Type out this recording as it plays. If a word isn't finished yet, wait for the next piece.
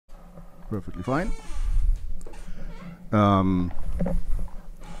perfectly fine.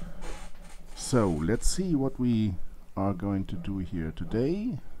 So let's see what we are going to do here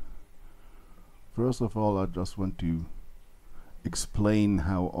today. First of all, I just want to explain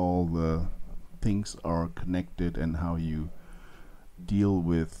how all the things are connected and how you deal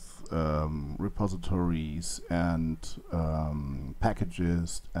with repositories and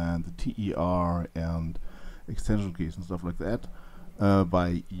packages and the TER and extension keys and stuff like that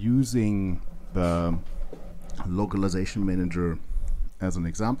by using the localization manager as an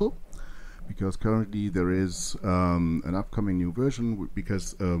example, because currently there is an upcoming new version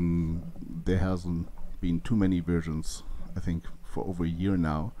because there hasn't been too many versions, I think, for over a year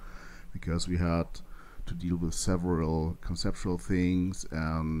now, because we had to deal with several conceptual things,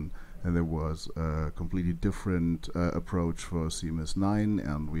 and there was a completely different approach for CMS 9,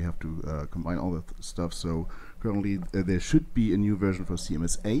 and we have to combine all that stuff. So currently there should be a new version for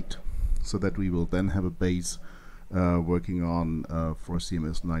CMS 8, so that we will then have a base working on for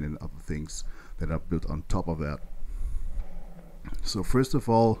CMS 9 and other things that are built on top of that. So first of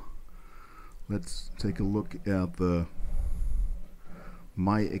all, let's take a look at the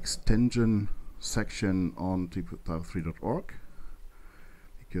My Extension section on typo3.org,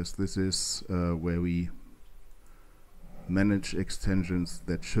 because this is where we manage extensions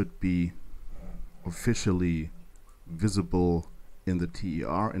that should be officially visible in the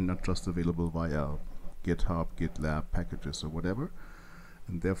TER and not just available via GitHub, GitLab packages or whatever.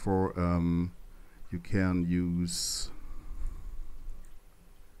 And therefore you can use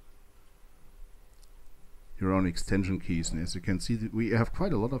your own extension keys, and as you can see, we have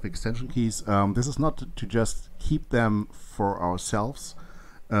quite a lot of extension keys. This is not to just keep them for ourselves.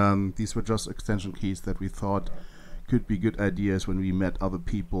 These were just extension keys that we thought could be good ideas when we met other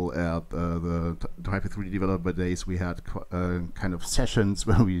people at the Typo3 Developer Days. We had kind of sessions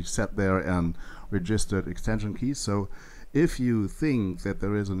where we sat there and registered extension keys. So if you think that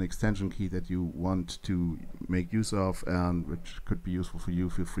there is an extension key that you want to make use of and which could be useful for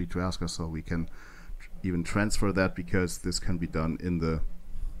you, feel free to ask us so we can even transfer that, because this can be done in the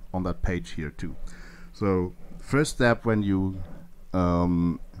on that page here too. So first step, when you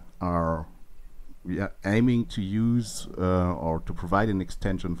are aiming to use or to provide an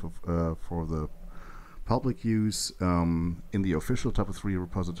extension for the public use in the official Typo3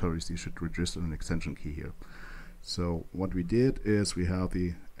 repositories, you should register an extension key here. So what we did is we have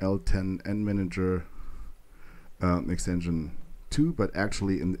the L10nmgr extension 2, but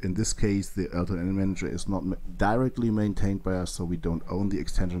actually in this case the L10nmgr is not directly maintained by us, so we don't own the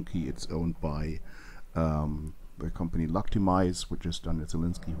extension key. It's owned by the company Localization, which is Daniel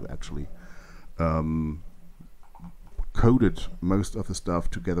Zielinski, who actually coded most of the stuff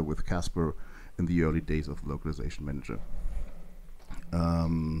together with Casper in the early days of the Localization Manager.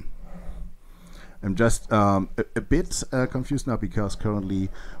 I'm just a bit confused now, because currently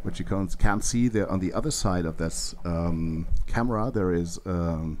what you can't see there on the other side of this camera, there is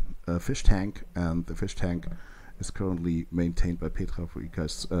a fish tank, and the fish tank is currently maintained by Petra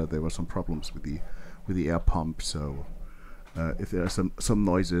because there were some problems with the air pump. So if there are some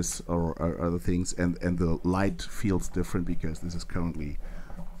noises or other things, and the light feels different because this is currently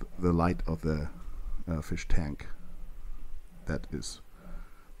the light of the fish tank that is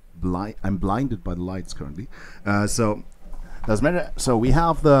I'm blinded by the lights currently. So doesn't matter. So we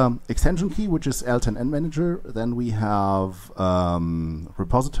have the extension key, which is L10nmgr. Then we have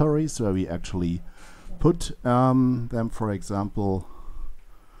repositories where we actually put them. For example,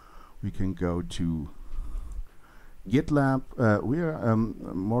 we can go to GitLab. We are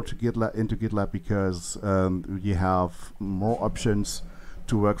more to into GitLab because you have more options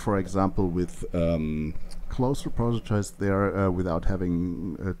to work, for example, with closed repositories there without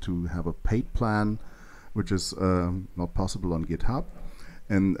having to have a paid plan, which is not possible on GitHub.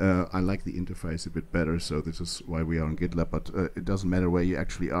 And I like the interface a bit better, so this is why we are on GitLab, but it doesn't matter where you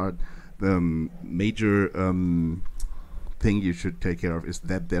actually are. The major thing you should take care of is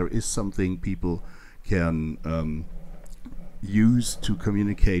that there is something people can use to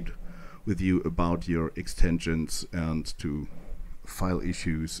communicate with you about your extensions and to file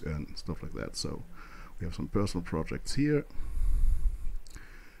issues and stuff like that. So we have some personal projects here,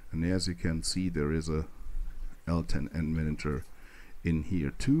 and as you can see, there is a L10nmgr in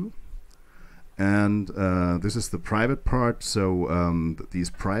here too. And this is the private part. So these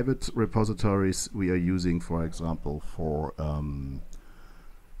private repositories we are using, for example, for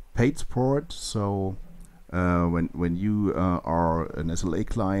paid support. So when you are an SLA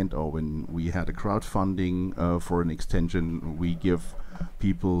client, or when we had a crowdfunding for an extension, we give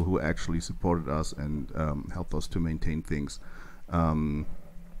people who actually supported us and helped us to maintain things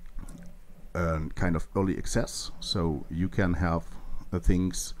kind of early access, so you can have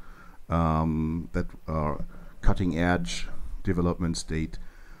things that are cutting edge development state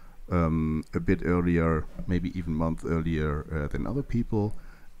a bit earlier, maybe even month earlier than other people,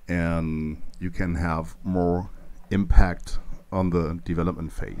 and you can have more impact on the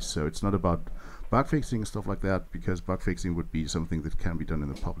development phase. So it's not about bug fixing, stuff like that, because bug fixing would be something that can be done in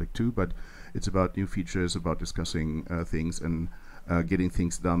the public too, but it's about new features, about discussing things and getting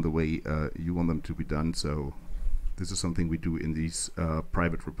things done the way you want them to be done. So this is something we do in these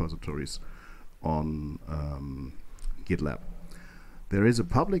private repositories on GitLab. There is a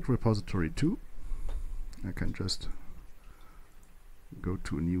public repository too. I can just go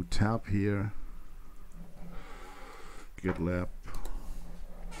to a new tab here, GitLab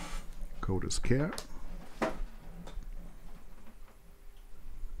Code is Care.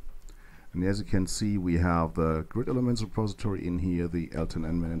 And as you can see, we have the grid elements repository in here, the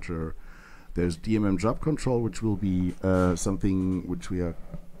L10nmgr. There's DMM job control, which will be something which we are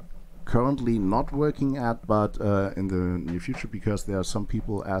currently not working at, but in the near future, because there are some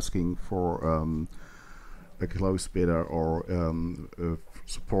people asking for a closed beta or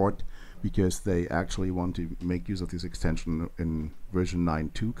support, because they actually want to make use of this extension in version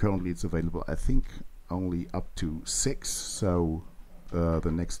 9.2. Currently it's available, I think, only up to 6, so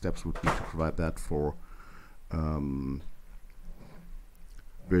the next steps would be to provide that for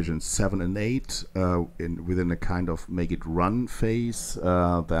version 7 and 8 within a kind of make it run phase.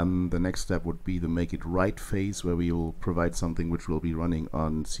 Then the next step would be the make it write phase, where we will provide something which will be running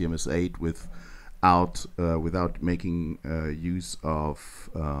on CMS 8 without making use of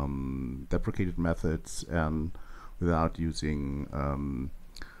deprecated methods and without using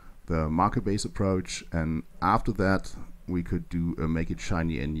the marker-based approach. And after that, we could do a make it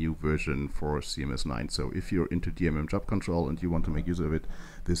shiny and new version for CMS 9. So if you're into DMM job control and you want to make use of it,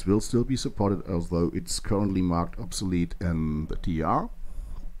 this will still be supported, although it's currently marked obsolete in the TR.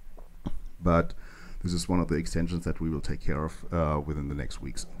 But this is one of the extensions that we will take care of within the next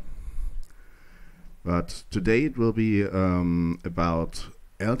weeks. But today it will be about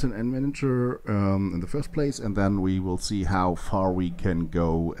L10nmgr in the first place, and then we will see how far we can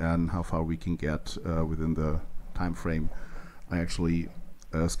go and how far we can get within the time frame. I actually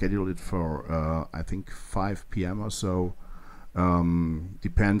scheduled it for I think 5 p.m. or so.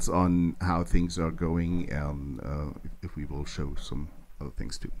 Depends on how things are going and if we will show some other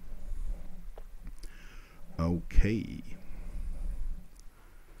things too. Okay,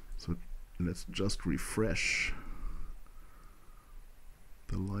 so let's just refresh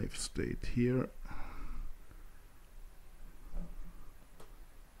the live state here.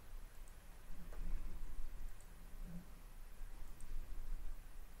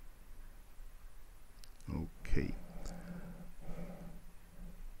 Okay.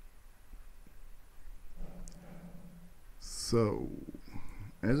 So,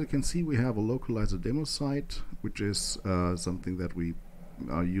 as you can see, we have a localizer demo site, which is something that we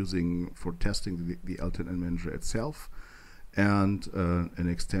are using for testing the L10nmgr itself, and an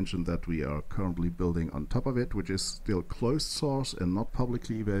extension that we are currently building on top of it, which is still closed source and not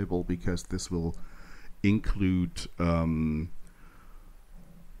publicly available, because this will include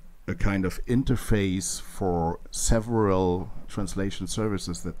a kind of interface for several translation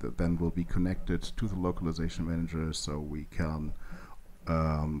services that then will be connected to the localization manager, so we can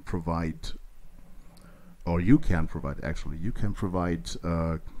provide, or you can provide, actually, you can provide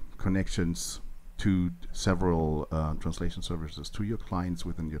connections to several translation services to your clients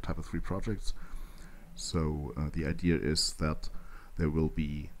within your Type 3 projects. So the idea is that there will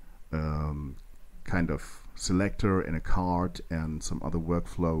be kind of selector and a card and some other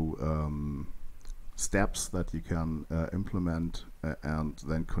workflow steps that you can implement and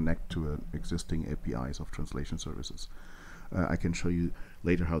then connect to existing APIs of translation services. I can show you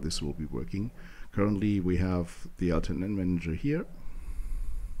later how this will be working. Currently we have the L10nmgr here,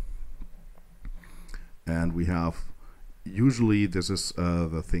 and we have, usually this is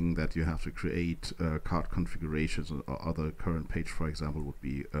the thing that you have to create card configurations, or other current page, for example, would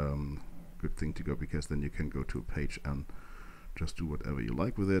be good thing to go, because then you can go to a page and just do whatever you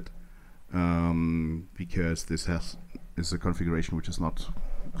like with it, because this is a configuration which is not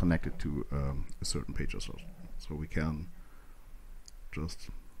connected to a certain page or so. So we can just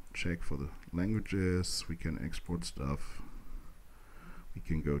check for the languages, we can export stuff, we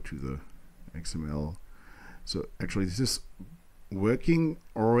can go to the XML. So actually this is working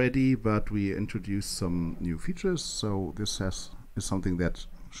already, but we introduced some new features, so this is something that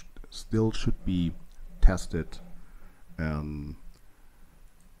still should be tested.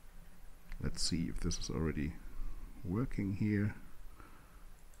 Let's see if this is already working here.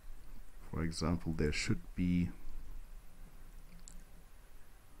 For example, there should be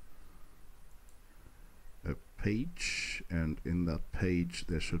a page, and in that page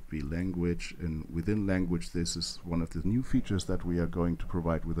there should be language, and within language this is one of the new features that we are going to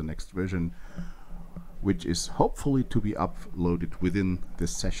provide with the next version, which is hopefully to be uploaded within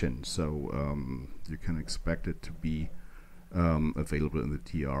this session. So you can expect it to be available in the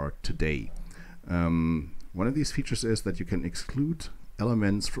TR today. One of these features is that you can exclude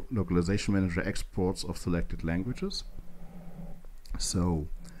elements from Localization Manager exports of selected languages. So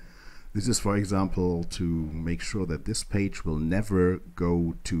this is, for example, to make sure that this page will never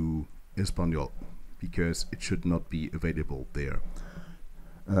go to Espanol, because it should not be available there.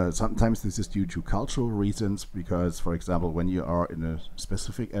 Sometimes this is due to cultural reasons, because, for example, when you are in a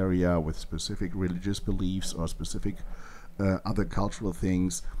specific area with specific religious beliefs or specific other cultural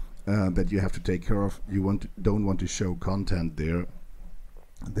things that you have to take care of, you don't want to show content there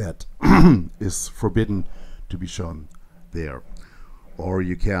that is forbidden to be shown there. Or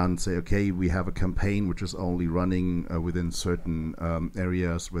you can say, okay, we have a campaign which is only running within certain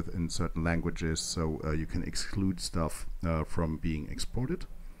areas, within certain languages, so you can exclude stuff from being exported.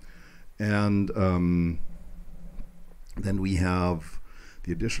 And then we have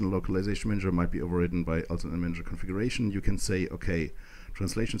the additional localization manager might be overridden by L10nmgr configuration. You can say, okay,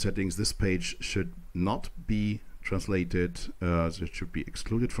 translation settings, this page should not be translated, so it should be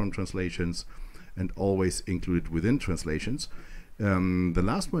excluded from translations and always included within translations. The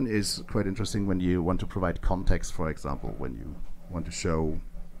last one is quite interesting when you want to provide context, for example, when you want to show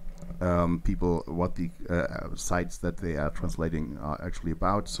people what the sites that they are translating are actually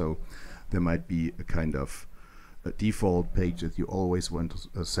about. So there might be a kind of a default page that you always want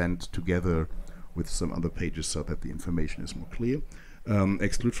to send together with some other pages so that the information is more clear.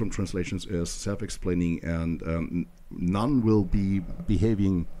 Exclude from translations is self-explaining, and none will be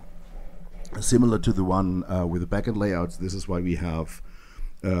behaving similar to the one with the backend layouts. This is why we have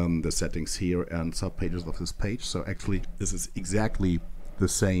the settings here and subpages of this page. So actually this is exactly the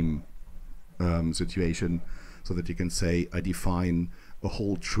same situation, so that you can say I define a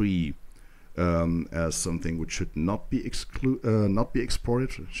whole tree as something which should not be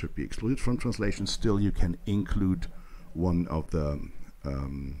exported, should be excluded from translation. Still, you can include one of the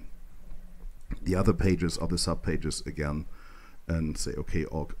other pages or the subpages again, and say, okay,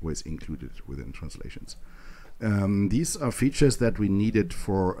 always included within translations. These are features that we needed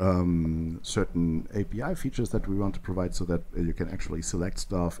for certain API features that we want to provide, so that you can actually select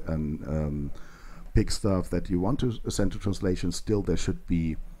stuff and pick stuff that you want to send to translation. Still, there should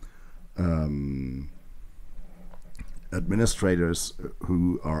be administrators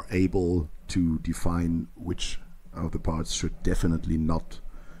who are able to define which of the parts should definitely not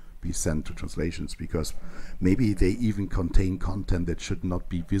be sent to translations, because maybe they even contain content that should not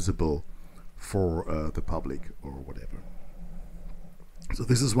be visible for the public or whatever. So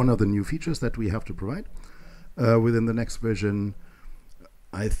this is one of the new features that we have to provide within the next version.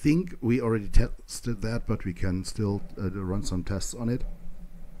 I think we already tested that, but we can still run some tests on it.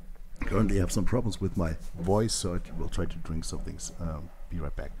 Currently I have some problems with my voice, so I will try to drink something. Be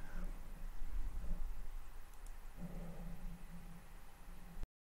right back.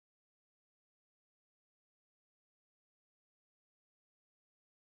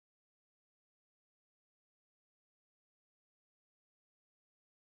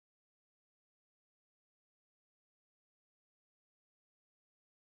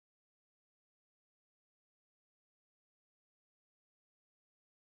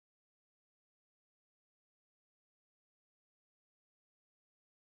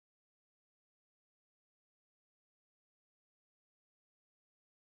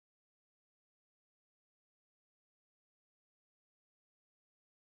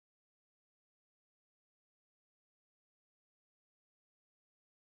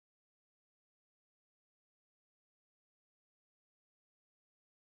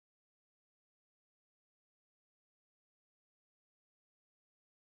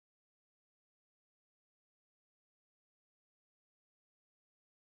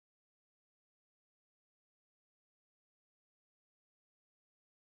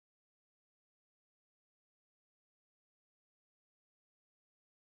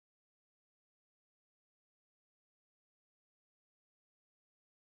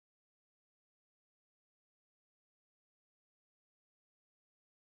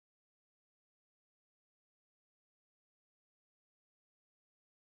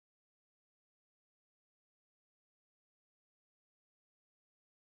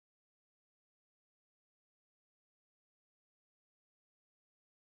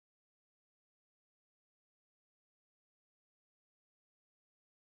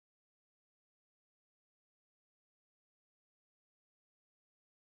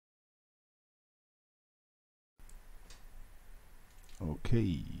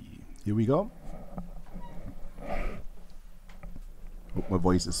 Okay, here we go. Hope my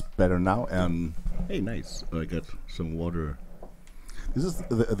voice is better now. And hey, nice. I got some water. This is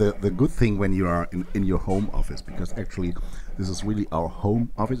the good thing when you are in your home office, because actually this is really our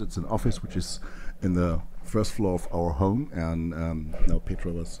home office. It's an office which is in the first floor of our home. And now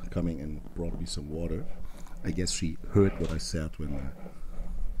Petra was coming and brought me some water. I guess she heard what I said when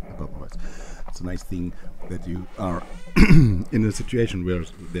about my voice. It's a nice thing that you are in a situation where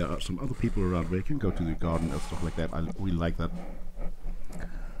there are some other people around where you can go to the garden and stuff like that. I really like that.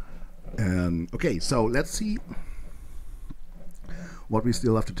 Okay, so let's see what we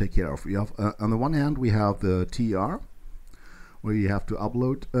still have to take care of. We have, on the one hand, we have the TR, where you have to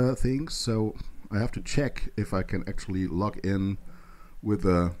upload things. So I have to check if I can actually log in with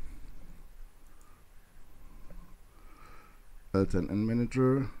the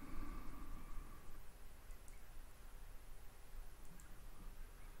L10nmgr.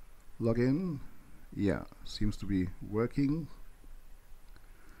 Login. Yeah, seems to be working.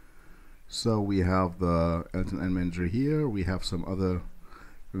 So we have the L10nmgr here. We have some other,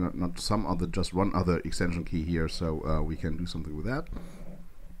 not some other, just one other extension key here. So we can do something with that.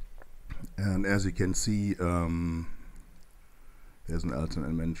 And as you can see, there's an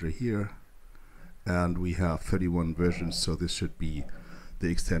L10nmgr here. And we have 31 versions. So this should be the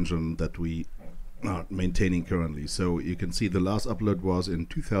extension that we are maintaining currently. So you can see the last upload was in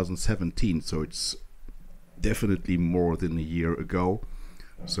 2017. So it's definitely more than a year ago.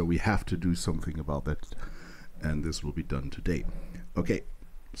 So we have to do something about that, and this will be done today. Okay,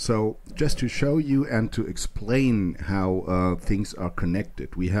 so just to show you and to explain how things are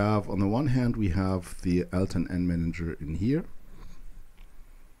connected, we have, on the one hand, we have the L10nmgr in here.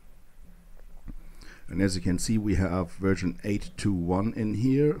 And as you can see, we have version 8.2.1 in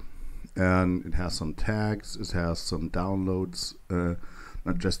here, and it has some tags, it has some downloads,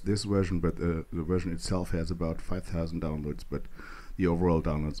 not just this version, but the version itself has about 5,000 downloads, but the overall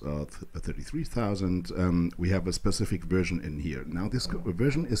downloads are 33,000. We have a specific version in here. Now this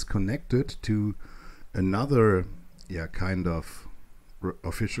version is connected to another kind of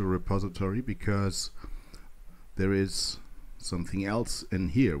official repository, because there is something else in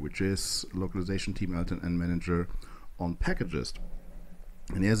here, which is localization team L10nmgr on packages.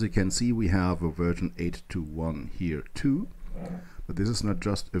 And as you can see, we have a version 8.2.1 here too. But this is not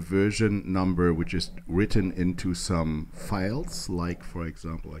just a version number which is written into some files, like, for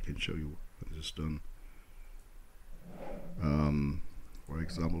example, I can show you what this is done. For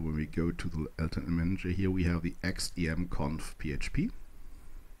example, when we go to the L10nmgr here, we have the xemconf php.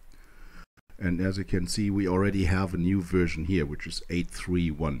 And as you can see, we already have a new version here, which is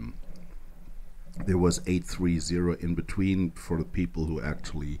 8.3.1. There was 8.3.0 in between for the people who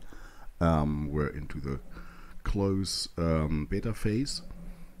actually were into the close beta phase,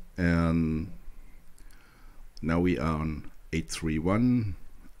 and now we are on 8.3.1.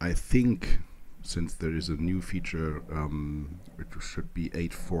 I think, since there is a new feature, it should be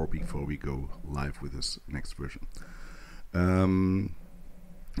 8.4 before we go live with this next version.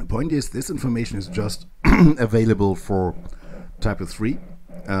 The point is, this information is just available for Typo 3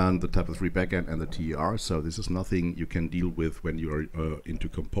 and the Typo 3 backend and the TER, so this is nothing you can deal with when you are into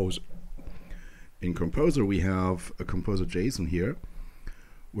Composer. In Composer, we have a Composer JSON here,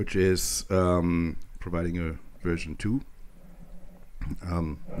 which is providing a version 2.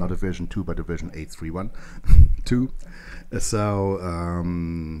 Not a version 2, but a version 8.3.1 2. So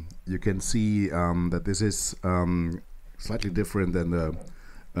you can see that this is slightly different than the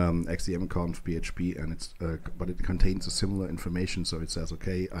xemconf php, and it's but it contains a similar information. So it says,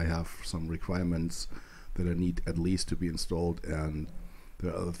 okay, I have some requirements that I need at least to be installed, and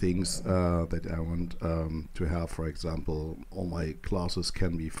there are other things that I want to have. For example, all my classes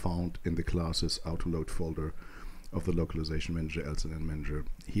can be found in the classes autoload folder of the localization manager L10nmgr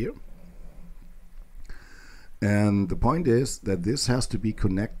here. And the point is that this has to be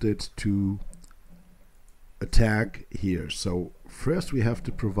connected to a tag here. So first we have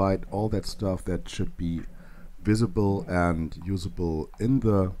to provide all that stuff that should be visible and usable in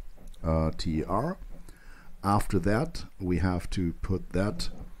the TER. After that, we have to put that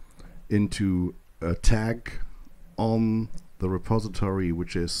into a tag on the repository,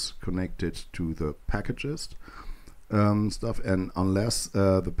 which is connected to the packages stuff. And unless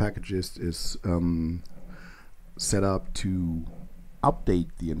the packages is set up to update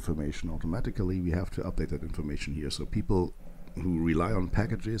the information automatically, we have to update that information here. So people who rely on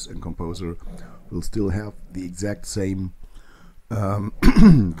packages and Composer will still have the exact same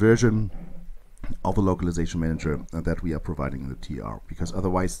version of the localization manager that we are providing in the TR, because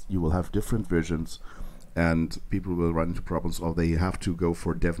otherwise you will have different versions and people will run into problems, or they have to go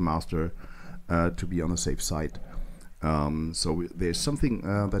for dev master to be on the safe side. So there's something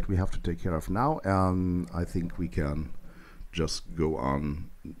that we have to take care of now, and I think we can just go on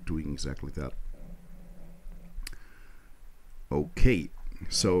doing exactly that. Okay,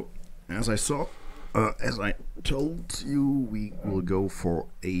 so as I told you, we will go for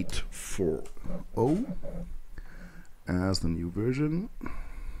 8.4.0 as the new version,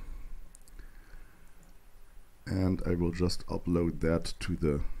 and I will just upload that to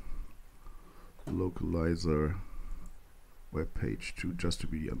the localizer webpage just to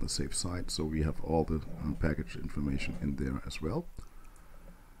be on the safe side, so we have all the package information in there as well.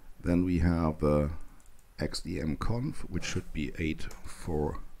 Then we have the xdmconf, which should be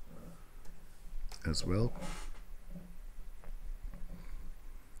 8.4 as well.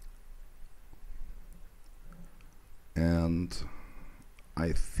 And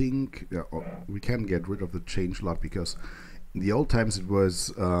I think we can get rid of the changelog, because in the old times it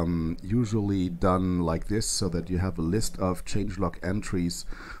was usually done like this, so that you have a list of changelog entries.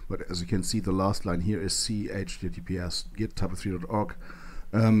 But as you can see, the last line here is c/https git-typo3.org.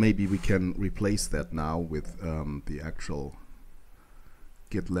 Maybe we can replace that now with the actual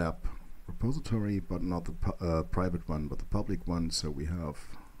GitLab repository, but not the private one, but the public one. So we have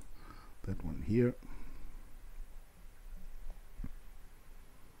that one here.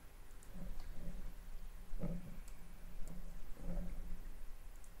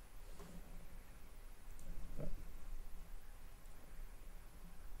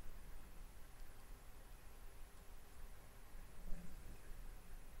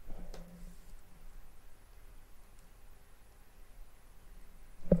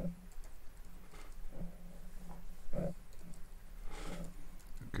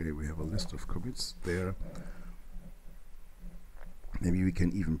 Okay, we have a list of commits there. Maybe we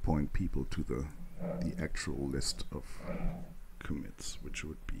can even point people to the actual list of commits, which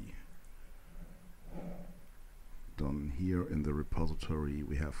would be done here in the repository.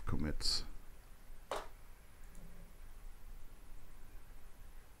 We have commits.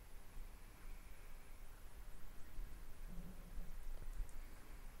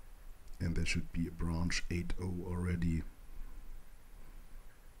 And there should be a branch 8.0 already.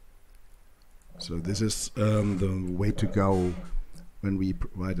 So this is the way to go when we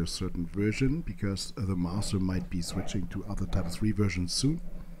provide a certain version, because the master might be switching to other Type 3 versions soon.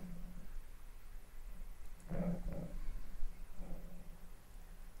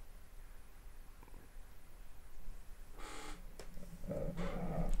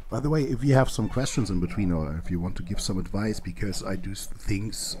 By the way, if you have some questions in between, or if you want to give some advice, because I do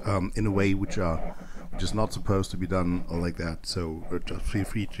things in a way which is not supposed to be done or like that, so just feel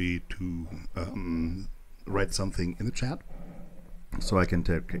free to write something in the chat, so I can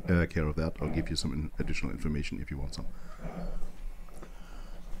take care of that, or give you some additional information if you want some.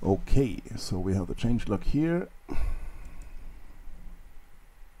 Okay, so we have the changelog here.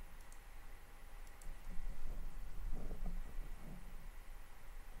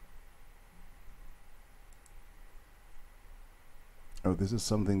 Oh, this is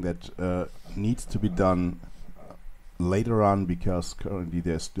something that needs to be done later on, because currently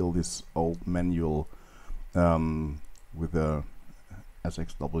there's still this old manual with a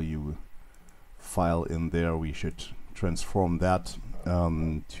SXW file in there. We should transform that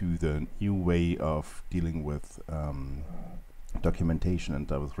to the new way of dealing with documentation in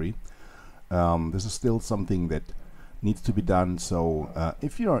Type 3. This is still something that needs to be done, so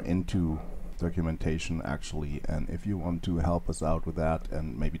if you are into documentation actually, and if you want to help us out with that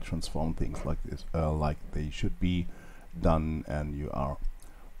and maybe transform things like this, like they should be done, and you are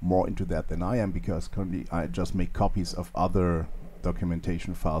more into that than I am, because currently I just make copies of other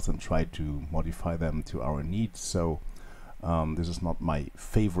documentation files and try to modify them to our needs. So this is not my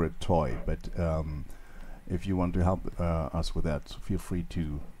favorite toy, but if you want to help us with that, feel free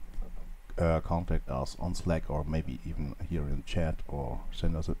to contact us on Slack, or maybe even here in chat, or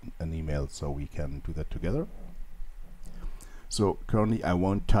send us an email so we can do that together. So currently I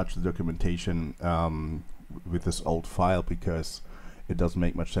won't touch the documentation with this old file, because it doesn't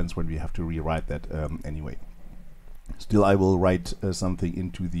make much sense when we have to rewrite that anyway. Still, I will write something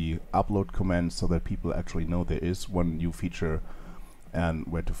into the upload command so that people actually know there is one new feature and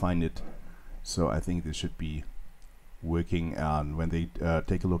where to find it. So I think this should be working, and when they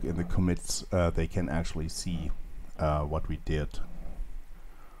take a look in the commits, they can actually see what we did.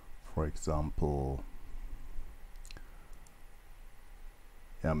 For example,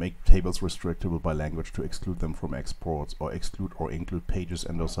 make tables restrictable by language to exclude them from exports, or exclude or include pages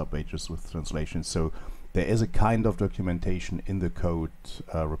and or subpages with translation. So there is a kind of documentation in the code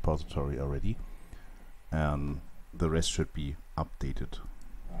repository already. and the rest should be updated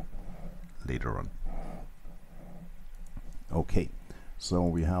later on. Okay, so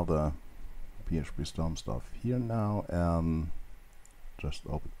we have the PHP Storm stuff here now, and just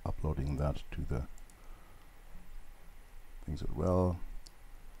uploading that to the things as well.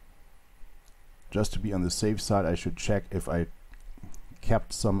 Just to be on the safe side, I should check if I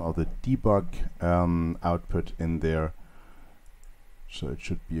kept some of the debug output in there. So it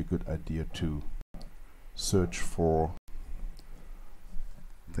should be a good idea to search for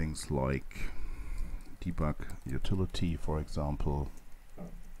things like debug utility, for example.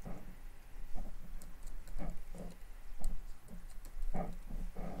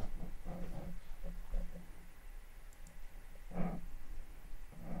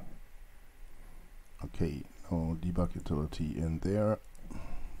 Okay, no debug utility in there.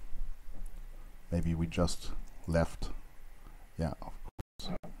 Maybe we just left. Yeah, of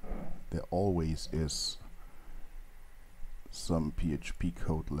course. There always is some PHP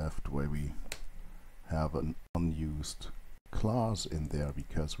code left where we have an unused class in there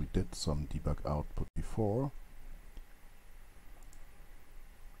because we did some debug output before.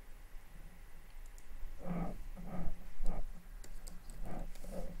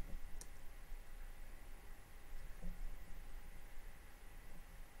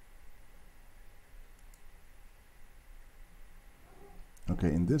 Okay,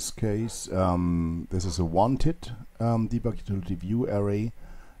 in this case, this is a wanted debug utility view array,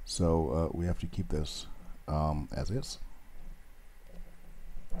 so we have to keep this as is.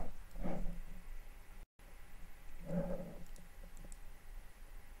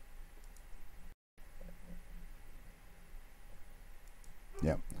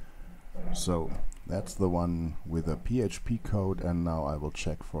 Yeah, so that's the one with a PHP code, and now I will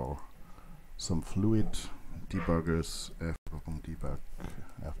check for some fluid debuggers. Debug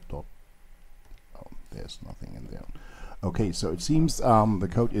f dot. Oh, there's nothing in there. Okay, so it seems the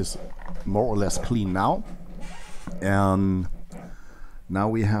code is more or less clean now, and now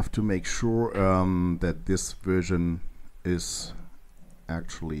we have to make sure that this version is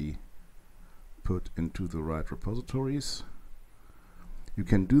actually put into the right repositories. You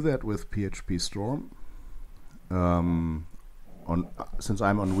can do that with PHP Storm. Since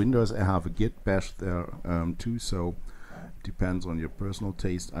I'm on Windows, I have a git bash there too, so it depends on your personal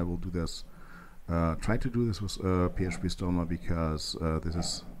taste. I will do this, try to do this with PHP Storm because this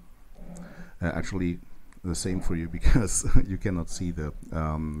is actually the same for you because you cannot see the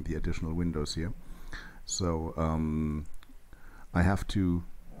additional windows here. So I have to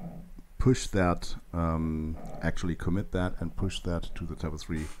push that, actually commit that and push that to the type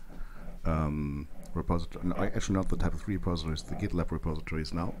 3 repository. No, actually not the type 3 repositories, the GitLab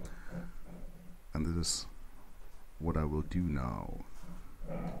repositories now. And this is what I will do now.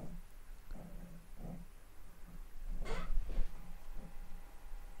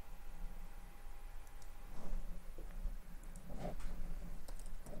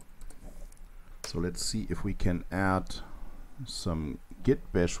 So let's see if we can add some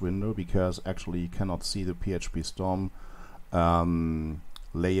git bash window, because actually you cannot see the PHP Storm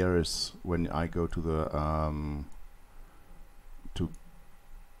layers when I go to the to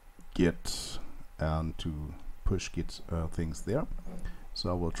git and to push git things there. So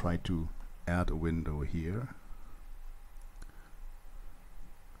I will try to add a window here.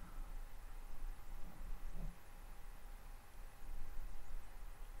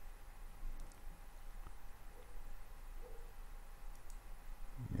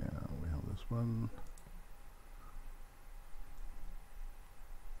 Yeah, we have this one.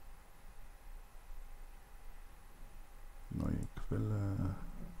 Neue Quelle.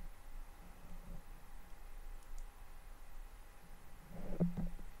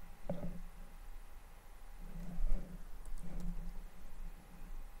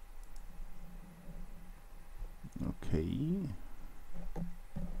 Okay.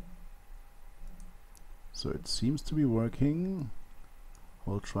 So it seems to be working.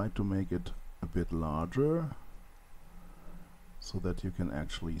 I'll try to make it a bit larger so that you can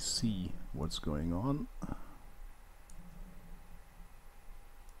actually see what's going on.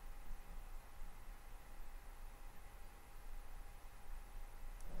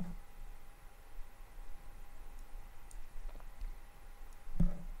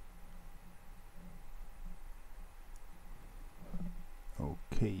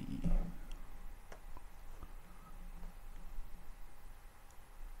 Okay.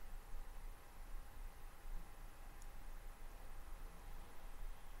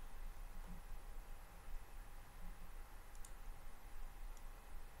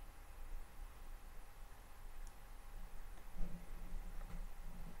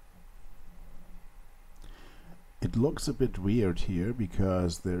 it looks a bit weird here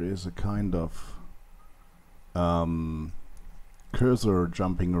because there is a kind of cursor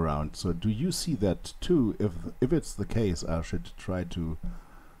jumping around. So do you see that too? If it's the case, I should try to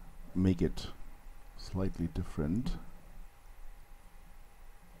make it slightly different.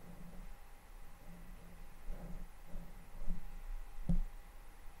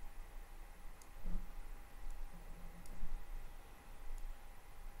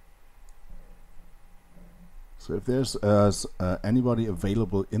 So if there's anybody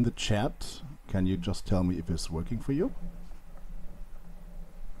available in the chat, can you just tell me if it's working for you?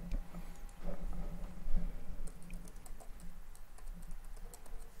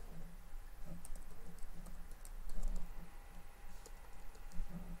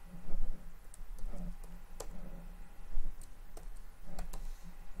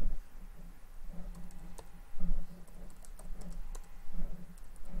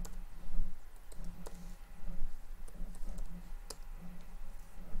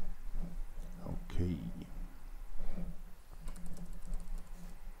 Okay.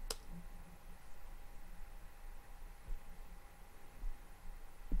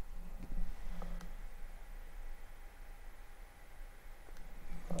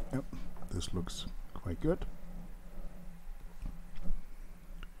 Yep, this looks quite good.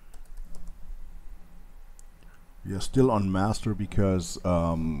 We are still on master because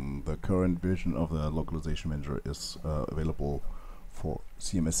the current version of the localization manager is available for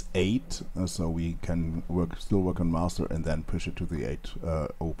CMS 8, so we can still work on master and then push it to the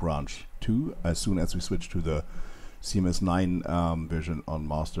 8.0 branch 2. As soon as we switch to the CMS 9 version on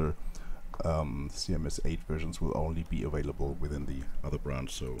master, CMS 8 versions will only be available within the other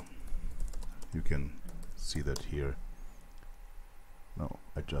branch, so you can see that here. No,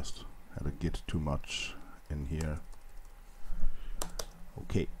 I just had a git too much in here.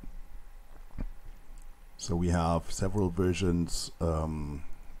 Okay. So we have several versions,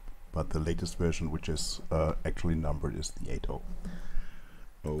 but the latest version, which is actually numbered, is the 8.0.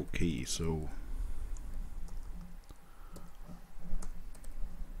 Okay, so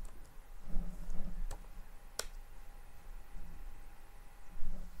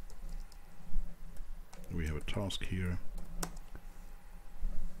we have a task here,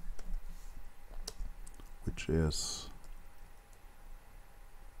 which is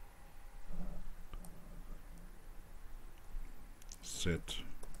set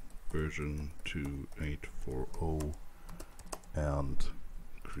version to 8.4.0 and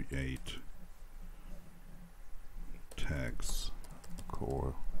create tags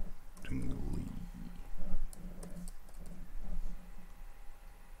accordingly.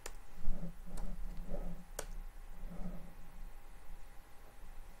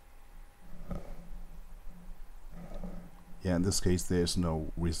 Yeah, in this case there's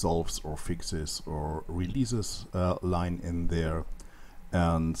no resolves or fixes or releases line in there,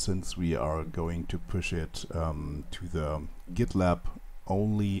 and since we are going to push it to the GitLab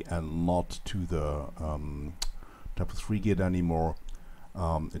only and not to the type 3 Git anymore,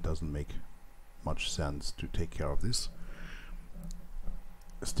 it doesn't make much sense to take care of this.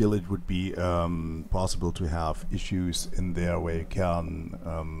 Still, it would be possible to have issues in there where you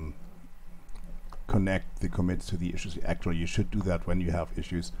can connect the commits to the issues. Actually, you should do that when you have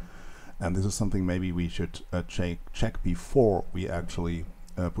issues, and this is something maybe we should check before we actually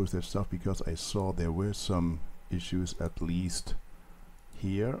push that stuff, because I saw there were some issues at least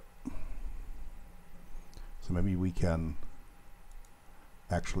here. So maybe we can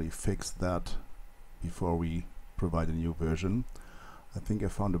actually fix that before we provide a new version. I think I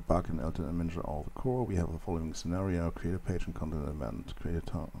found a bug in L10nmgr all the core. We have the following scenario: create a page and content element, create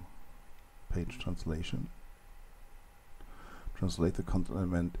a page translation, translate the content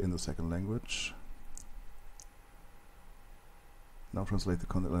element in the second language. Now translate the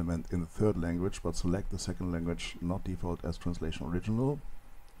content element in the third language, but select the second language, not default as translation original.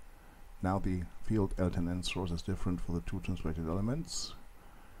 Now the field L10n source is different for the two translated elements.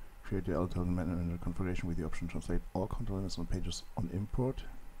 Create the L10nmgr configuration with the option translate all content elements on pages on import.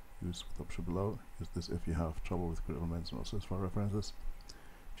 Use the option below. Use this if you have trouble with grid elements and also for references.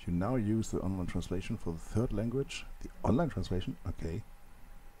 If you now use the online translation for the third language, the online translation, okay,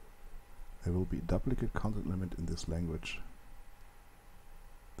 there will be a duplicate content element in this language.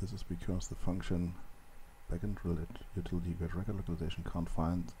 This is because the function backend utility get record localization can't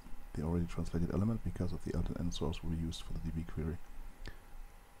find the already translated element because of the L10n source we used for the DB query.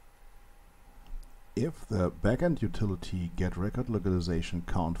 If the backend utility get record localization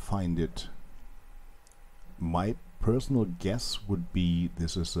can't find it, my personal guess would be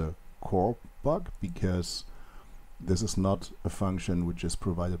this is a core bug, because this is not a function which is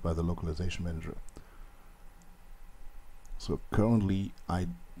provided by the localization manager. So currently I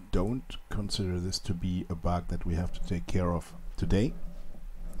don't consider this to be a bug that we have to take care of today.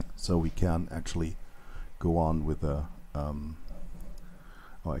 So we can actually go on with the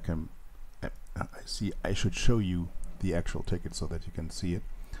I see I should show you the actual ticket so that you can see it.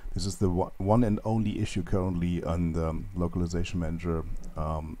 This is the one and only issue currently on the Localization Manager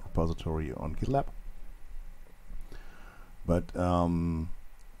repository on GitLab. But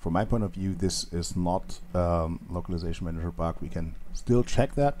from my point of view, this is not Localization Manager bug. We can still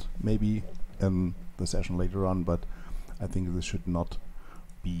check that maybe in the session later on, but I think this should not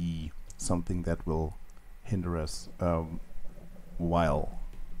be something that will hinder us while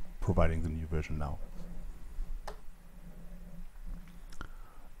providing the new version now.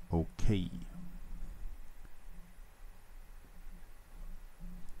 Okay.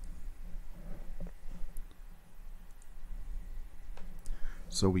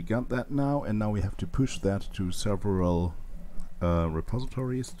 So we got that now, and now we have to push that to several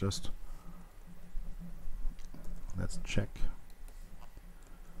repositories. Just let's check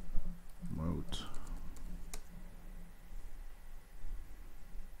mode.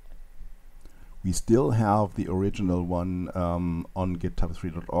 We still have the original one on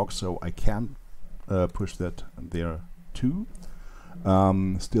github3.org, so I can push that there too.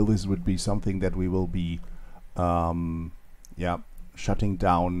 Still, this would be something that we will be shutting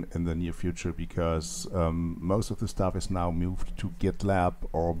down in the near future, because most of the stuff is now moved to GitLab,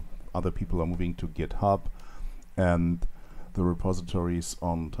 or other people are moving to GitHub, and the repositories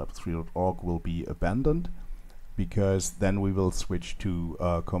on type3.org will be abandoned, because then we will switch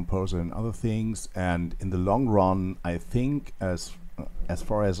to Composer and other things. And in the long run, I think, as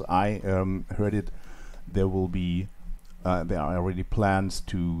far as I heard it, there will be there are already plans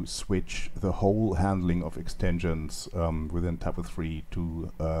to switch the whole handling of extensions within Type3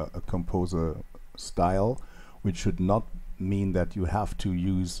 to a Composer style, which should not mean that you have to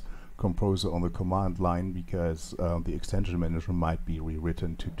use Composer on the command line, because the extension manager might be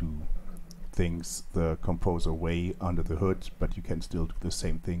rewritten to do things the Composer way under the hood, but you can still do the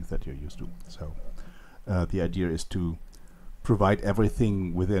same things that you're used to. So the idea is to provide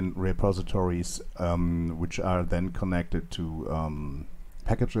everything within repositories which are then connected to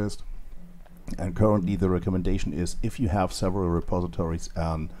packages. And currently the recommendation is, if you have several repositories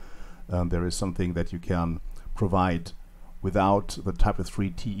and there is something that you can provide without the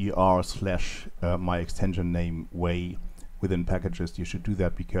Type3 ter / my extension name way within packages, you should do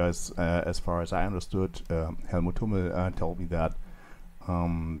that, because as far as I understood, Helmut Hummel told me that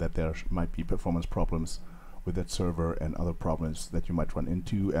that there might be performance problems with that server and other problems that you might run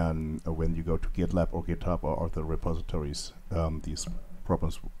into, and when you go to GitLab or GitHub or other repositories, these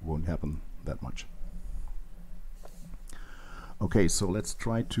problems won't happen that much. Okay, so let's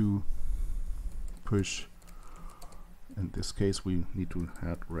try to push. In this case, we need to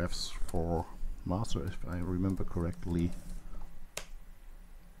add refs for master, if I remember correctly.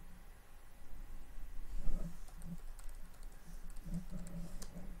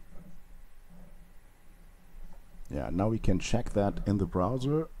 Yeah, now we can check that in the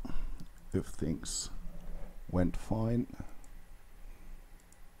browser if things went fine.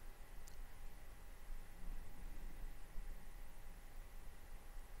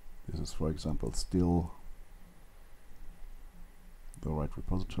 This is, for example, still the right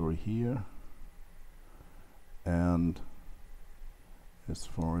repository here. And as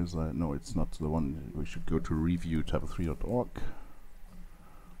far as I know, it's not the one. We should go to review type3.org,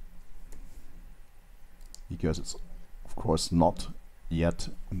 because it's of course not yet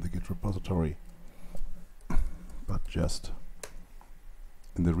in the Git repository, but just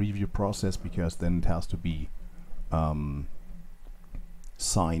in the review process, because then it has to be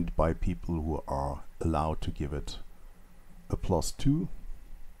signed by people who are allowed to give it a +2,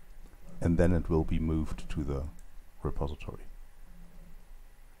 and then it will be moved to the repository.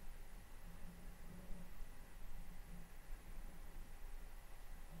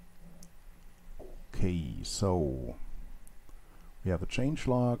 Okay, so we have a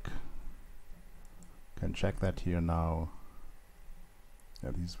changelog. Can check that here now. Yeah,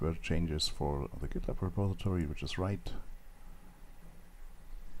 these were changes for the GitLab repository, which is right.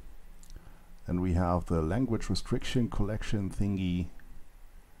 And we have the language restriction collection thingy,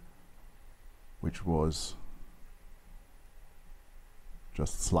 which was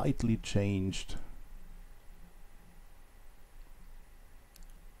just slightly changed.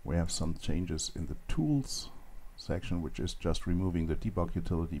 We have some changes in the tools section, which is just removing the debug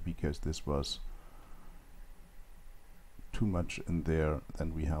utility because this was too much in there.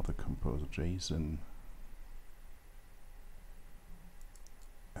 Then we have the composer JSON,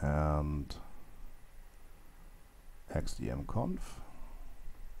 and xdmconf.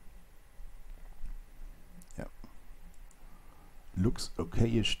 Yeah, looks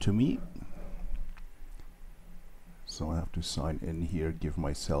okay-ish to me. So I have to sign in here, give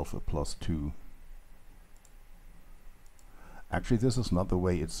myself a +2. Actually, this is not the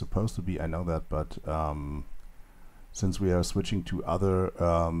way it's supposed to be, I know that, but since we are switching to other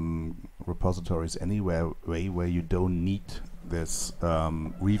repositories anyway, where you don't need this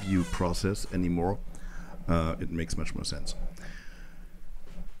review process anymore, it makes much more sense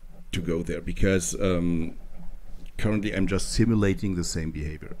to go there, because currently I'm just simulating the same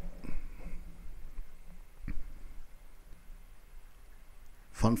behavior.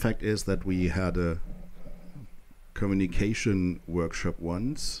 Fun fact is that we had a communication workshop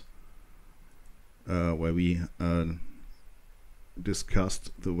once where we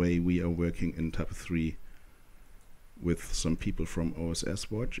discussed the way we are working in Type 3 with some people from OSS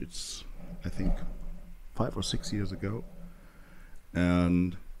Watch. It's, I think, 5 or 6 years ago,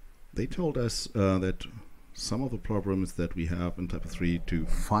 and they told us that some of the problems that we have in Type 3 to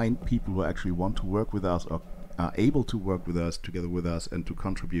find people who actually want to work with us or are able to work with us, together with us, and to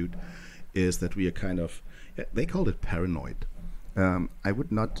contribute, is that we are kind of, they called it paranoid. I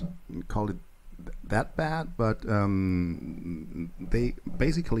would not call it that bad, but they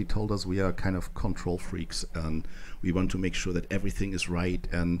basically told us we are kind of control freaks, and we want to make sure that everything is right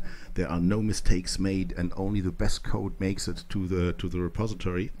and there are no mistakes made and only the best code makes it to the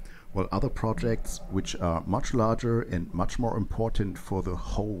repository, while other projects which are much larger and much more important for the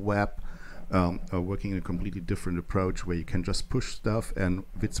whole web are working in a completely different approach, where you can just push stuff, and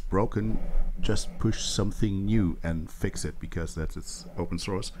if it's broken, just push something new and fix it, because that's it's open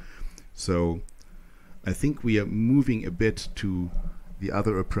source. So I think we are moving a bit to the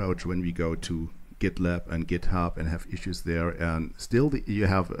other approach when we go to GitLab and GitHub and have issues there, and still you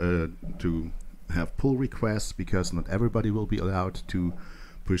have to have pull requests, because not everybody will be allowed to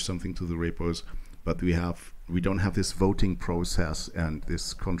push something to the repos, but we don't have this voting process and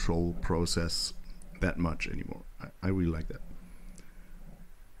this control process that much anymore. I really like that.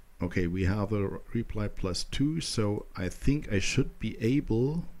 Okay, we have a reply +2, so I think I should be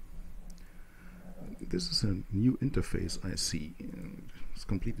able. This is a new interface I see. It's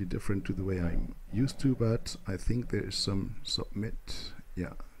completely different to the way I'm used to, but I think there is some submit.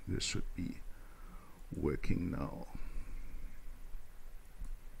 Yeah, this should be working now.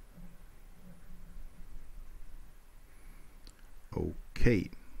 Okay.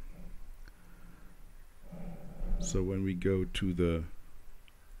 So when we go to the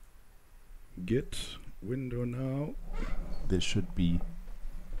Git window now, this should be,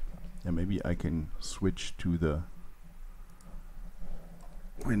 and maybe I can switch to the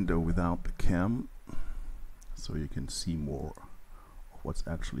window without the cam so you can see more of what's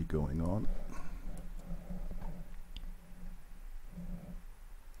actually going on.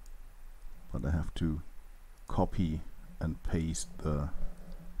 But I have to copy and paste the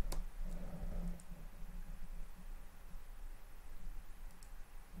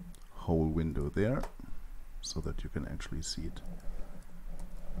whole window there so that you can actually see it.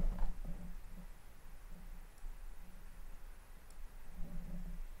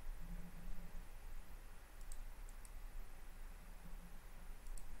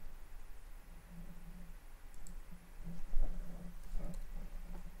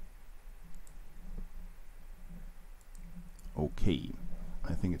 Okay,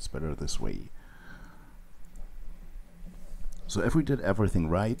 I think it's better this way. So if we did everything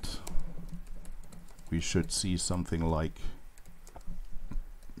right, we should see something like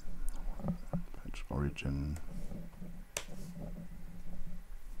patch origin.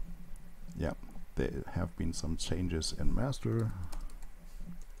 Yeah, there have been some changes in master.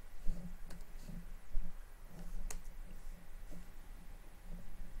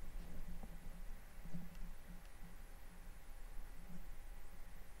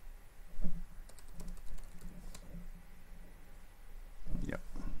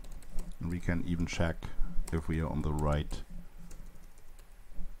 We can even check if we are on the right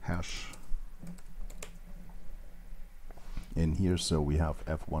hash in here. So we have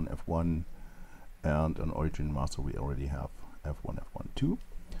F1, F1, and an origin master we already have F1, F1, 2.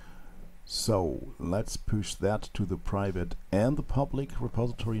 So let's push that to the private and the public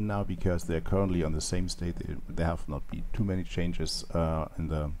repository now, because they're currently on the same state. There have not been too many changes in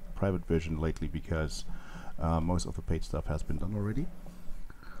the private version lately, because most of the paid stuff has been done already.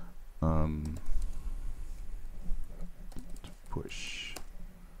 Push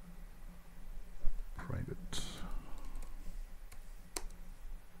private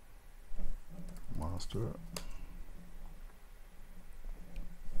master.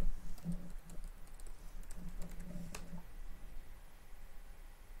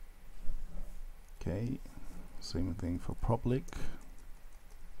 Same thing for public.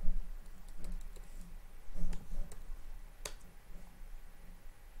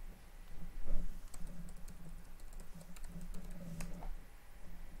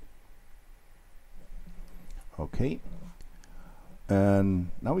 Okay,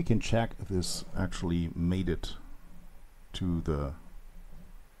 and now we can check if this actually made it to the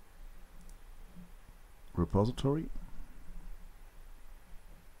repository.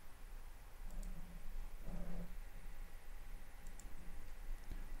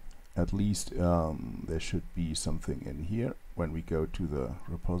 At least there should be something in here. When we go to the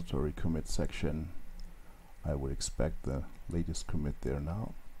repository commit section, I would expect the latest commit there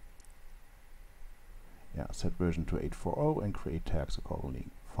now. Yeah, set version to 8.4.0 and create tags accordingly.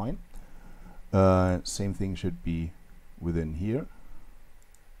 Fine. Same thing should be within here.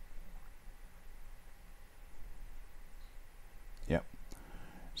 Yeah.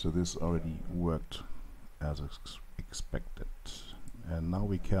 So this already worked as expected. And now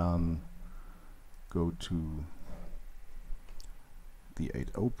we can go to the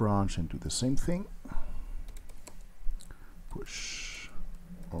 8.0 branch and do the same thing. Push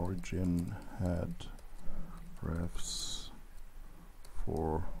origin head refs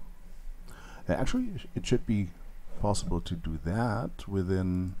for actually it should be possible to do that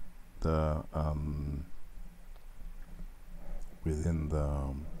within the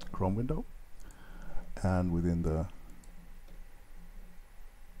Chrome window and within the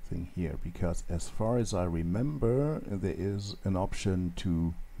thing here, because as far as I remember there is an option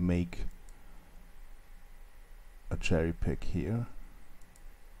to make a cherry pick here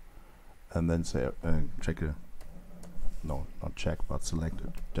and then say check a no, not check, but select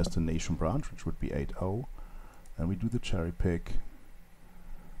a destination branch, which would be 8.0, and we do the cherry pick.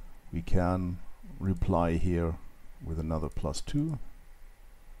 We can reply here with another +2,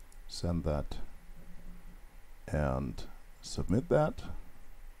 send that and submit that.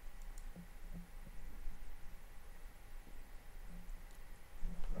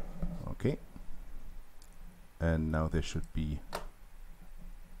 Okay, and now there should be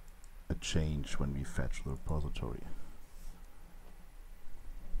a change when we fetch the repository.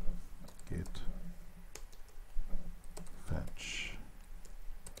 Git fetch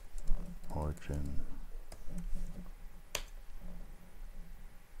origin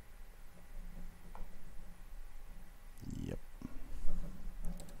yep,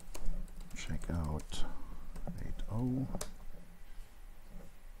 check out 8.0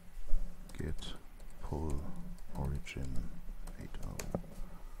 git pull origin 8.0.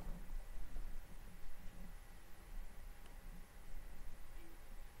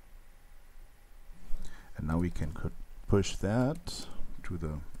 And now we can push that to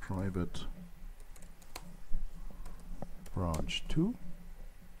the private branch 2.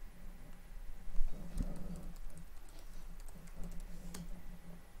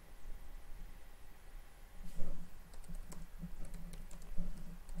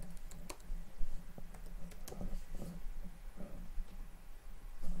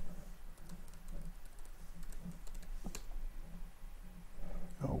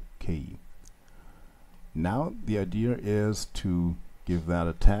 Okay. Now the idea is to give that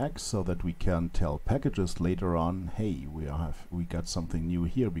a tag so that we can tell packages later on, hey, we got something new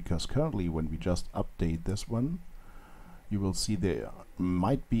here, because currently when we just update this one, you will see there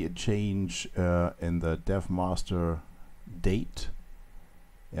might be a change in the dev master date.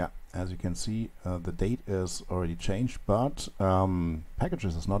 Yeah, as you can see, the date is already changed, but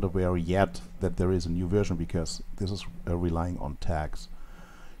packages is not aware yet that there is a new version, because this is relying on tags.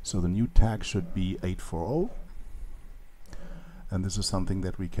 So the new tag should be 8.4.0, and this is something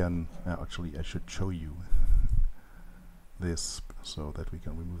that we can actually I should show you this so that we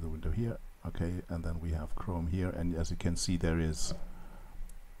can remove the window here. Okay, and then we have Chrome here, and as you can see there is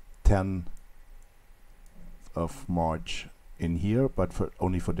 10th of March in here, but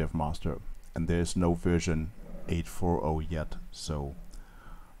only for dev master, and there is no version 8.4.0 yet. So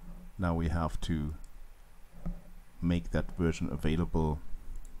now we have to make that version available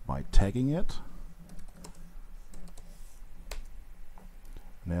by tagging it.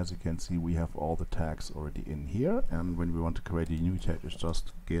 And as you can see, we have all the tags already in here, and when we want to create a new tag, it's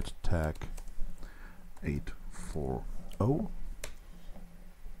just git tag 8.4.0,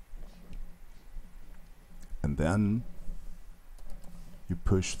 and then you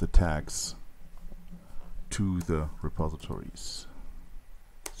push the tags to the repositories.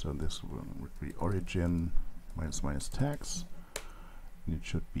 So this one would be origin -- tags, and it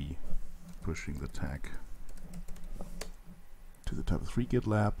should be pushing the tag to the type 3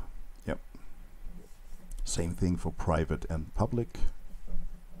 GitLab. Yep. Same thing for private and public.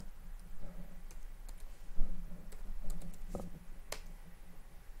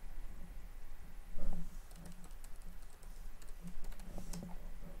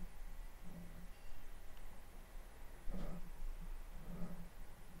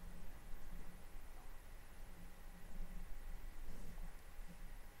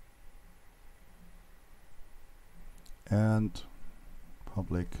 and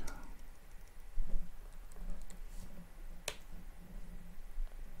public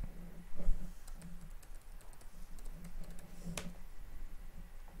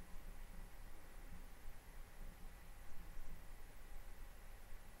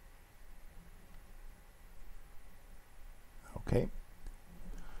okay.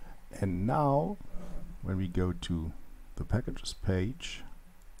 And now when we go to the packages page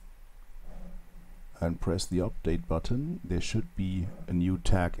and press the update button, there should be a new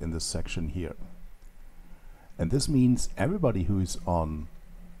tag in this section here. And this means everybody who is on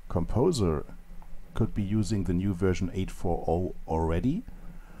Composer could be using the new version 8.4.0 already.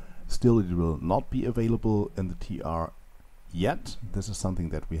 Still, it will not be available in the TR yet. This is something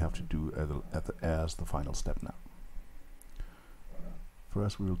that we have to do as the final step now.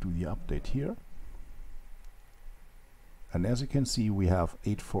 First, we will do the update here. And as you can see, we have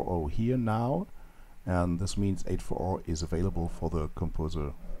 8.4.0 here now. And this means 8.4.0 is available for the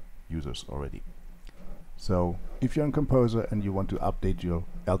Composer users already. So if you're in Composer and you want to update your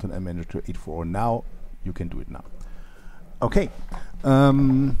L10nmgr to 8.4.0 now, you can do it now. Okay,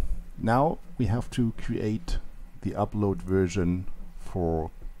 now we have to create the upload version for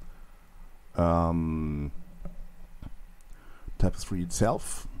Tapestry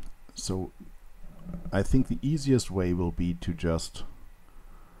itself. So I think the easiest way will be to just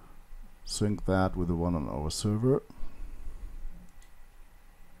sync that with the one on our server.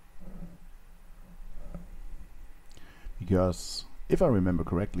 Because if I remember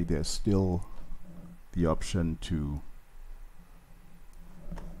correctly, there's still the option to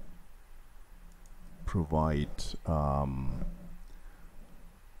provide, not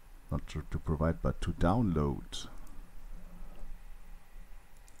to provide, but to download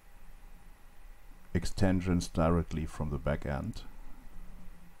extensions directly from the backend.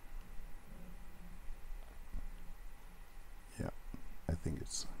 I think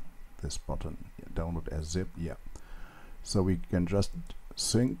it's this button, download as zip, yeah. So we can just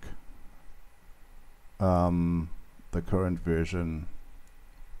sync the current version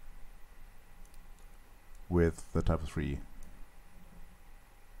with the Tapestry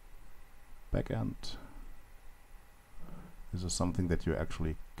backend. This is something that you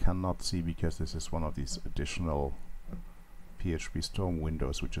actually cannot see because this is one of these additional PHP Storm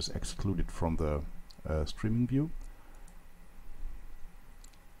windows which is excluded from the streaming view.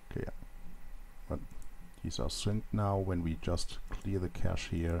 Okay, yeah. But these are synced now. When we just clear the cache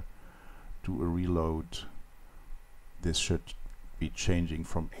here, do a reload, this should be changing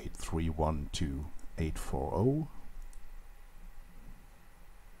from 8.3.1 to 8.4.0.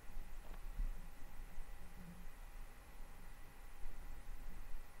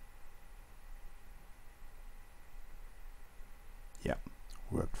 Yeah,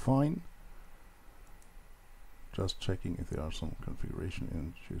 worked fine. Just checking if there are some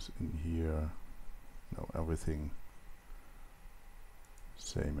configuration issues in here. No, everything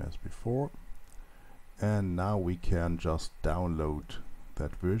same as before. And now we can just download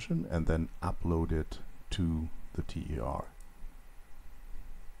that version and then upload it to the TER.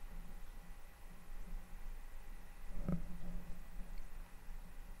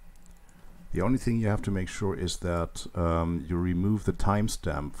 The only thing you have to make sure is that you remove the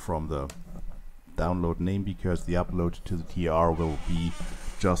timestamp from the download name, because the upload to the TR will be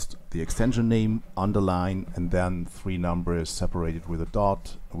just the extension name, underline, and then 3 numbers separated with a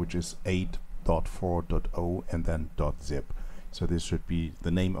dot, which is 8.4.0 and then .zip. So this should be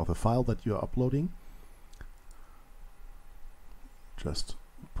the name of the file that you're uploading. Just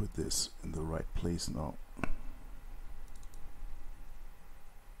put this in the right place now.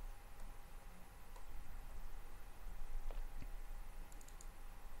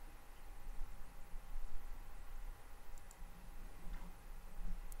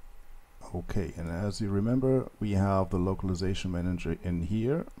 Okay, and as you remember, we have the localization manager in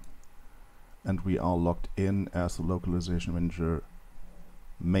here, and we are logged in as the localization manager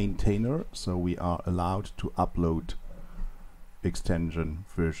maintainer, so we are allowed to upload extension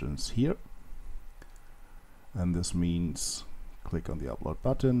versions here. And this means click on the upload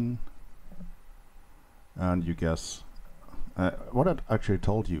button, and you guess what I actually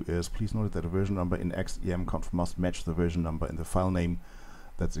told you is, please note that the version number in xemconf must match the version number in the file name.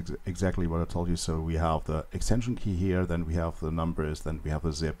 That's exactly what I told you. So we have the extension key here, then we have the numbers, then we have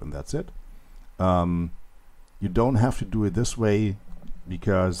the zip, and that's it. You don't have to do it this way,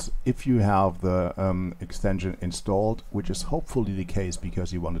 because if you have the extension installed, which is hopefully the case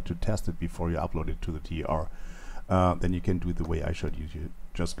because you wanted to test it before you upload it to the TR, then you can do it the way I showed you. You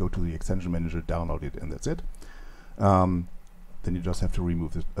just go to the extension manager, download it, and that's it. Then you just have to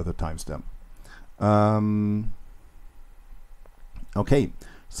remove the timestamp. Okay,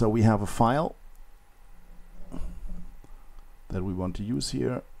 so we have a file that we want to use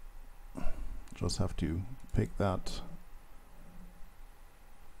here. Just have to pick that.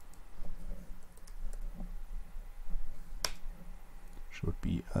 Should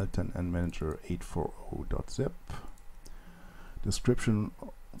be L10nmgr 840.zip. Description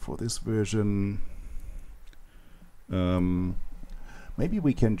for this version. Maybe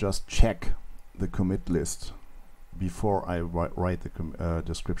we can just check the commit list before I write the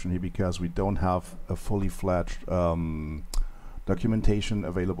description here, because we don't have a fully fledged documentation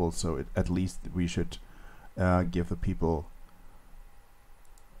available, so at least we should give the people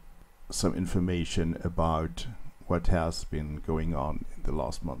some information about what has been going on in the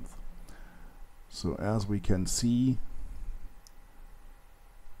last month. So as we can see,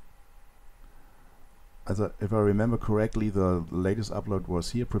 if I remember correctly, the latest upload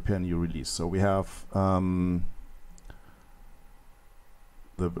was here, prepare new release. So we have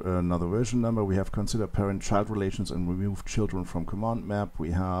another version number. We have consider parent-child relations and remove children from command map.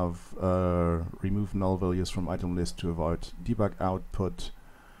 We have remove null values from item list to avoid debug output.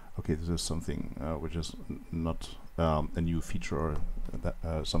 Okay, this is something which is not a new feature,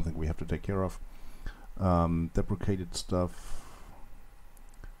 or something we have to take care of. Deprecated stuff.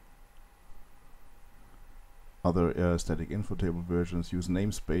 Other static info table versions. Use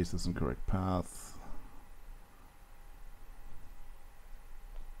namespace as incorrect path.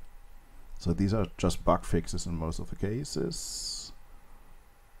 So these are just bug fixes in most of the cases.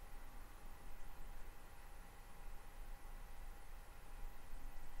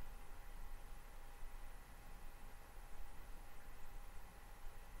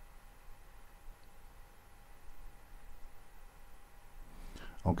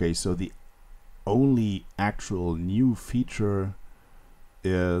 Okay, so the only actual new feature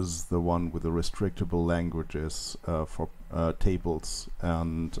is the one with the restrictable languages for tables,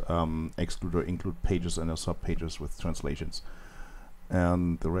 and exclude or include pages and sub-pages with translations.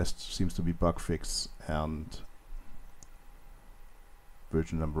 And the rest seems to be bug fix and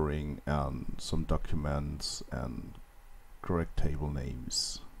version numbering and some documents and correct table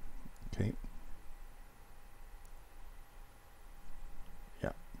names. Okay.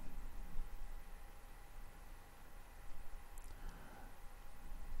 Yeah.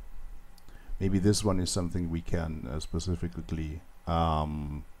 Maybe this one is something we can specifically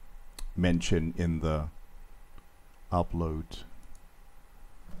mention in the upload.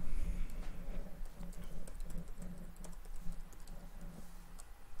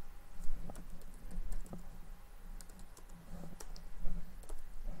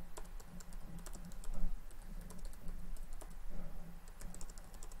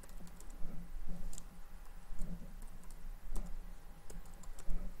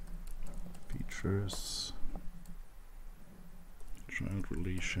 Features. Child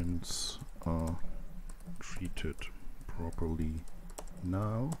relations are treated properly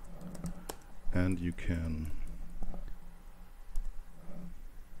now, and you can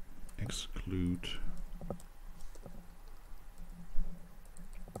exclude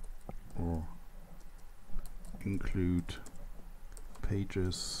or include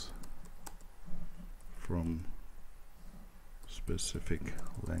pages from specific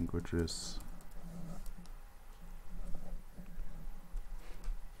languages.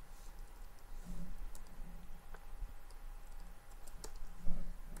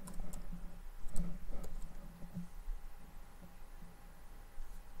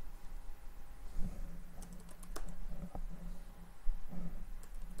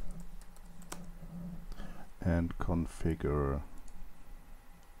 And configure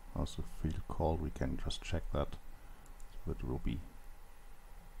as a field called. We can just check that, so it will be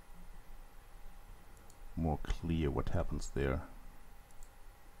more clear what happens there.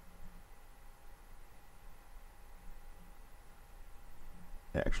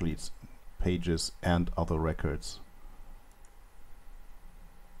 Actually, it's pages and other records.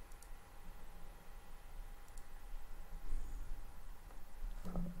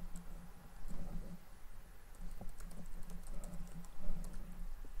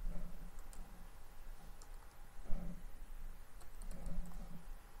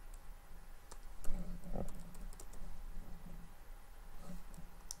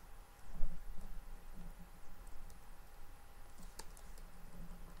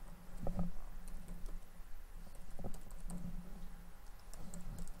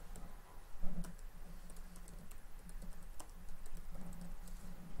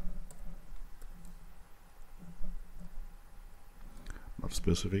 Not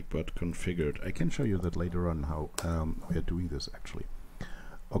specific, but configured. I can show you that later on how we are doing this actually.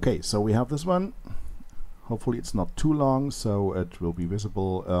 Okay, so we have this one. Hopefully it's not too long, so it will be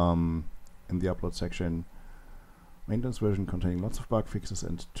visible in the upload section. Maintenance version containing lots of bug fixes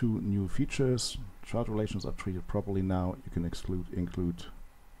and 2 new features. Chart relations are treated properly now. You can include,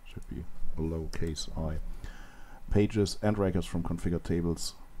 should be a lowercase I, pages and records from configured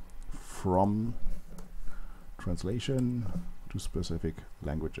tables from translation to specific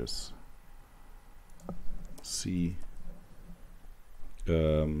languages. See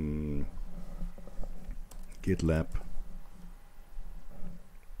GitLab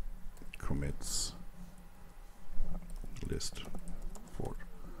commits list for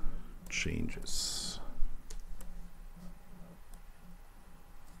changes.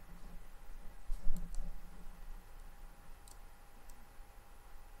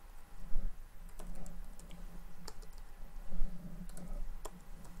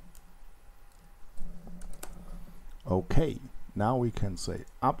 Okay, now we can say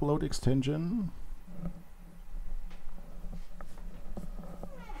upload extension.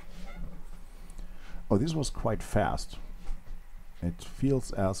 Oh, this was quite fast. It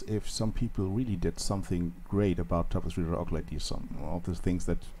feels as if some people really did something great about Tapestry Localization. Some of the things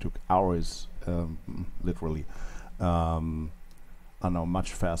that took hours, literally, are now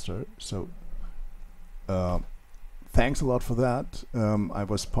much faster. So thanks a lot for that. I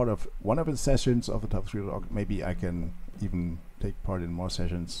was part of one of the sessions of the Tapestry Localization. Maybe I can even take part in more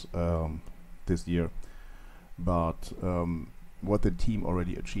sessions this year. But what the team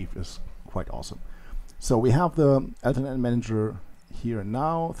already achieved is quite awesome. So we have the L10nmgr here and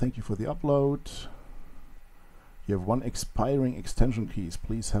now. Thank you for the upload. You have 1 expiring extension keys.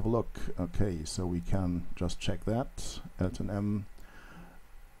 Please have a look. Okay, so we can just check that. L10m.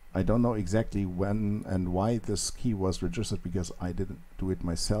 I don't know exactly when and why this key was registered because I didn't do it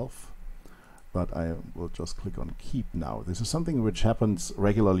myself. But I will just click on keep now. This is something which happens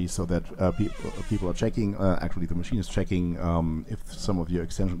regularly so that people are checking, actually the machine is checking if some of your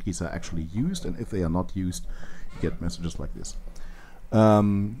extension keys are actually used, and if they are not used, you get messages like this.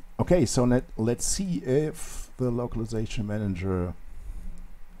 Okay, so let's see if the localization manager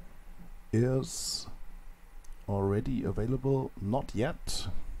is already available. Not yet.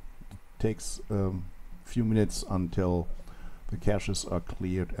 It takes a few minutes until the caches are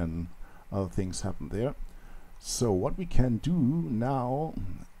cleared and other things happen there. So what we can do now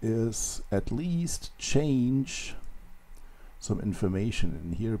is at least change some information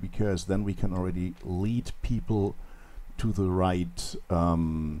in here, because then we can already lead people to the right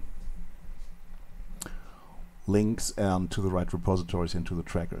links and to the right repositories into the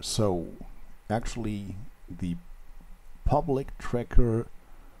tracker. So actually the public tracker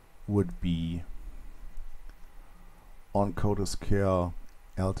would be on Coders Care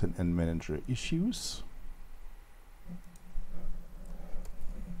L10nmgr issues.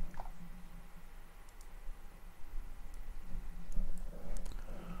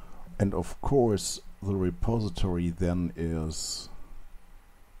 And of course the repository then is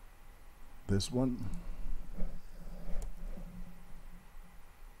this one.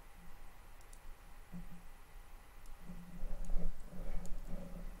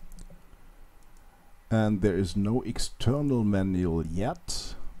 And there is no external manual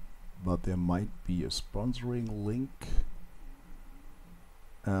yet, but there might be a sponsoring link.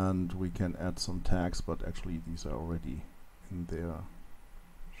 And we can add some tags, but actually these are already in there.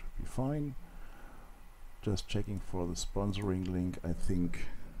 Should be fine. Just checking for the sponsoring link. I think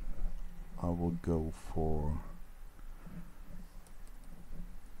I will go for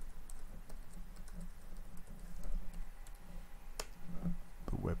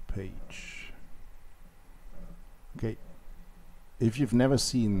the web page. Okay, if you've never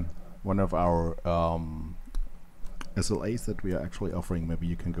seen one of our SLAs that we are actually offering, maybe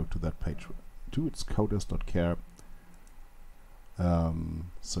you can go to that page too. It's coders.care.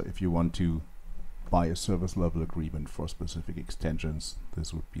 So if you want to buy a service level agreement for specific extensions,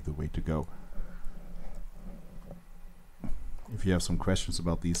 this would be the way to go. If you have some questions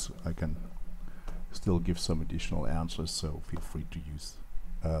about these, I can still give some additional answers, so feel free to use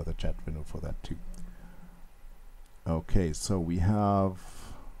the chat window for that too. Okay, so we have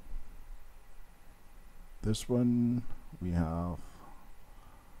this one, we have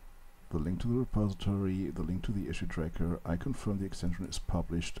the link to the repository, the link to the issue tracker. I confirm the extension is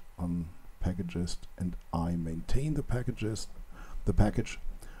published on Packagist, and I maintain the package,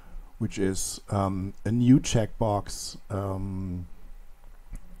 which is a new checkbox,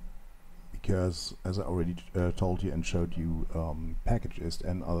 because as I already told you and showed you, Packagist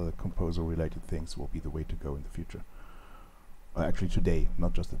and other composer related things will be the way to go in the future. Actually today,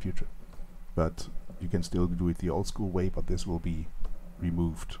 not just the future. But you can still do it the old school way, but this will be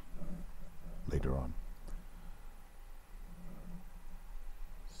removed later on.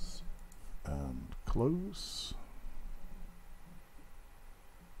 close.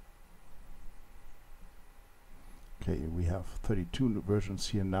 Okay, we have 32 versions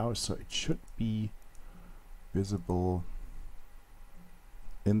here now, so it should be visible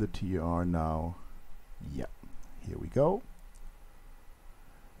in the TR now. Yeah, here we go.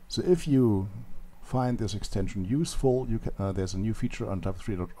 So if you find this extension useful, you can, there's a new feature on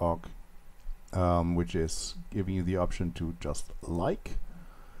type3.org which is giving you the option to just like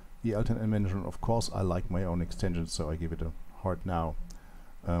the L10nmgr. Of course, I like my own extension, so I give it a heart now.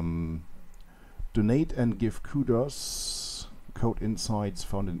 Donate and give kudos. Code Insights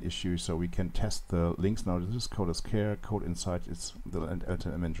found an issue, so we can test the links now. This is Code as Care. Code Insights is the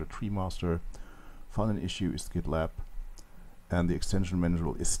L10nmgr tree master. Found an issue is GitLab, and the extension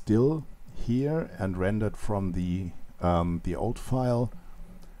manual is still here and rendered from the old file,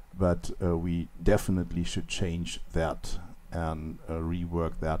 but we definitely should change that and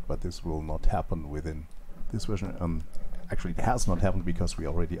rework that. But this will not happen within this version. Actually, it has not happened because we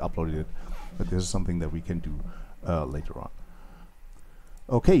already uploaded it, but this is something that we can do later on.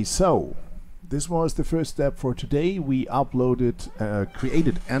 Okay, so this was the first step for today. We uploaded,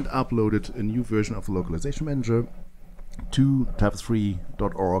 created and uploaded a new version of the Localization Manager to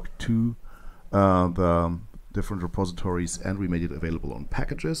type3.org, to the different repositories, and we made it available on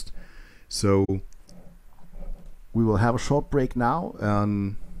Packagist. So we will have a short break now,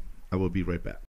 and I will be right back.